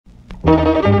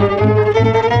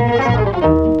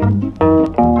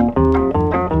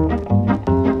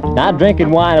Now,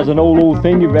 drinking wine is an old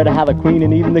thing. You read how the Queen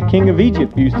and even the King of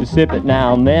Egypt used to sip it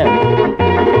now and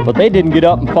then. But they didn't get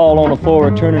up and fall on the floor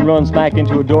or turn and run smack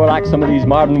into a door like some of these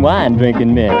modern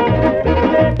wine-drinking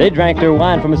men. They drank their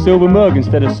wine from a silver mug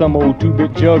instead of some old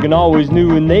two-bit jug, and always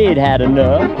knew when they'd had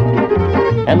enough.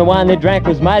 And the wine they drank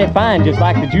was mighty fine, just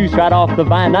like the juice right off the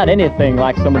vine, not anything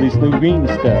like some of this new green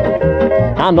stuff.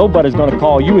 Now, nobody's gonna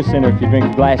call you a sinner if you drink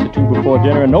a glass or two before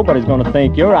dinner, and nobody's gonna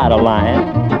think you're out of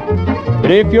line. But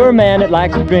if you're a man that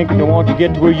likes to drink and don't want to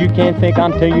get to where you can't think,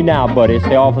 I'm telling you now, buddy,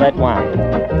 stay off of that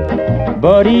wine.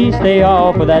 Buddy, stay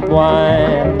off of that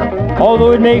wine,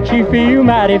 although it makes you feel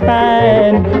mighty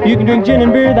fine. You can drink gin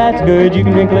and beer, that's good. You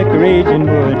can drink liquor, aged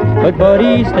wood, but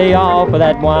buddy, stay off of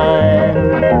that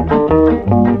wine.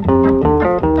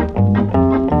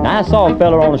 Now, I saw a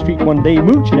fella on the street one day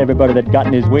mooching everybody that got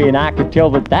in his way, and I could tell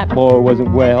that that boy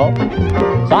wasn't well.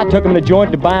 So I took him to the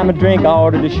joint to buy him a drink. I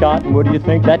ordered a shot, and what do you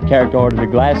think? That character ordered a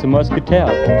glass of muscatel.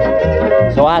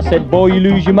 So I said, boy, you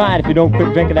lose your mind if you don't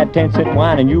quit drinking that 10-cent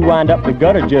wine, and you wind up the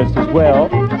gutter just as well.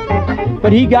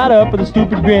 But he got up with a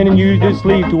stupid grin and used his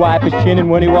sleeve to wipe his chin, and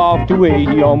when he walked away,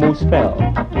 he almost fell.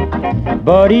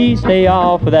 Buddy, stay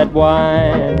off of that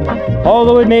wine,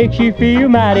 although it makes you feel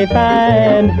mighty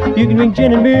fine. You can drink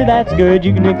gin and beer, that's good.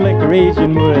 You can drink liquor, aged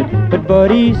wood, but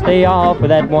buddy, stay off of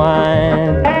that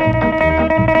wine.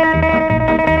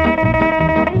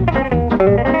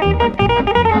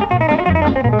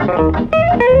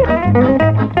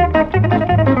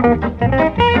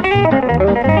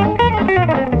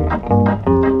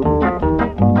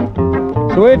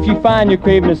 So if you find you're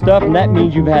craving the stuff, and that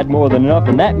means you've had more than enough,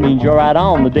 and that means you're right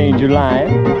on the danger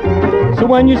line. So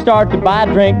when you start to buy a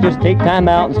drink, just take time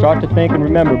out and start to think, and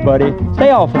remember, buddy,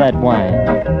 stay off of that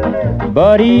wine.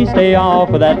 Buddy, stay off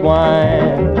of that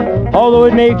wine, although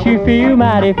it makes you feel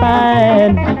mighty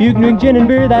fine. You can drink gin and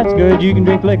beer, that's good. You can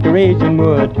drink liquor, aged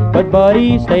wood, but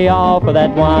buddy, stay off of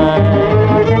that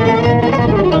wine.